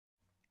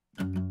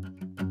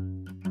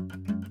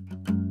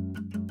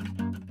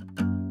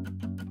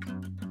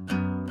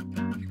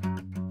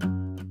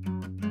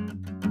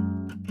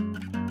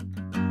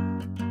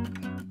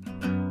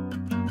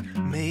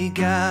May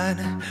God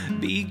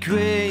be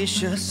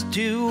gracious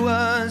to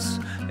us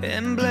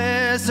and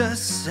bless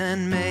us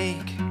and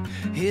make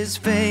His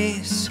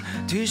face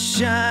to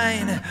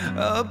shine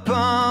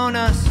upon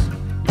us.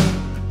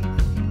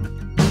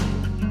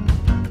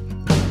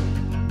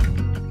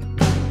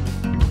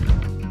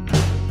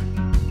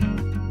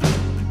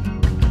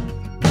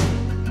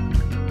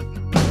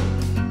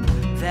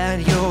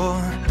 That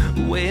your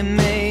way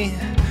may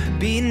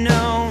be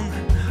known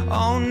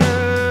on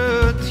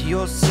earth,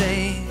 your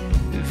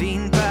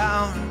saving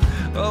power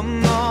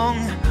among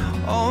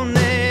all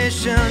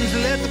nations.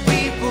 Let the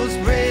peoples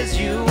praise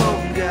you,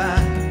 oh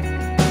God.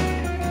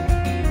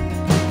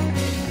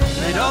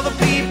 Let all the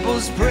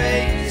peoples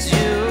praise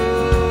you.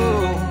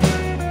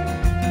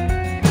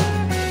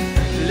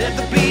 Let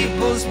the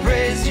peoples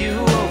praise you,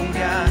 oh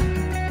God.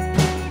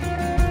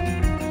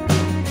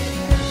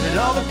 Let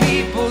all the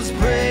peoples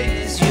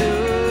praise you.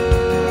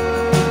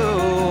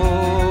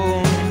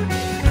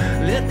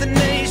 Let the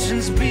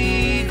nations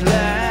be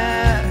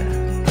glad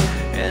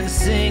and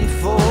sing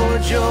for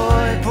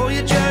joy, for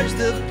you judge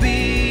the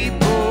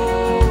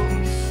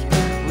peoples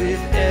with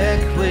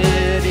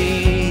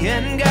equity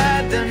and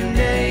guide the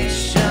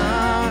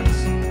nations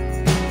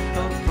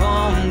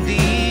upon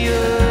the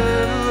earth.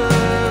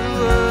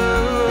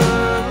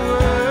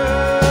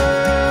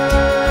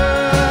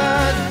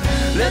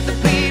 Let the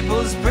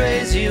peoples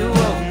praise you,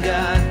 oh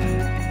God.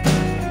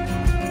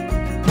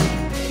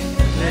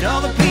 Let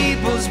all the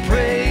peoples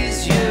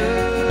praise you.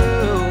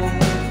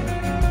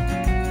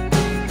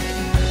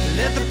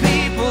 Let the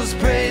peoples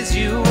praise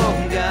you,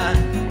 oh God.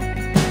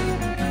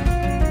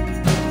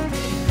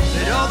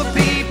 Let all the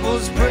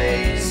peoples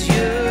praise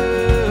you.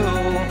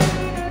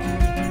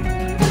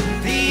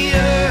 The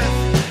earth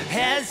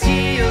has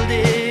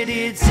yielded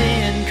its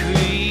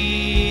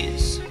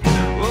increase.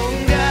 Oh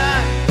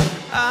God,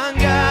 our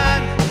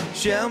God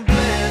shall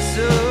bless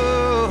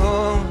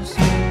us.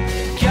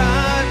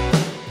 God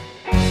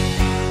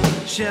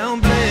shall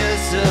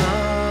bless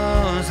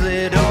us.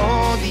 Let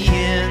all the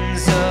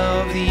ends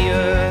of the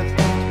earth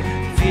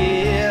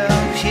feel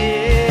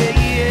Him.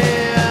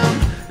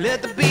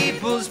 Let the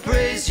peoples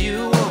praise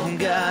you, oh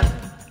God.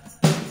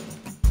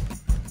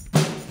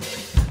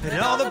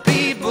 Let all the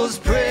peoples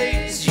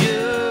praise you.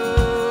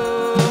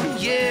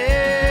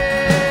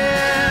 Yeah,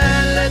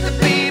 let the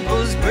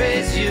peoples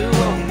praise you,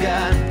 oh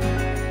God.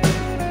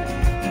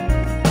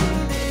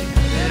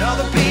 Let all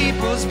the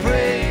peoples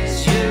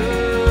praise you.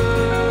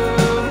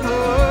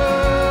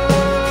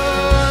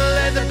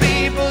 Let the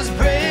peoples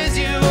praise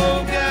you,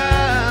 oh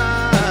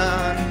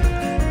God.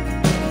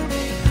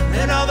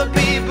 Let all the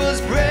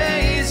peoples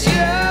praise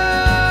you.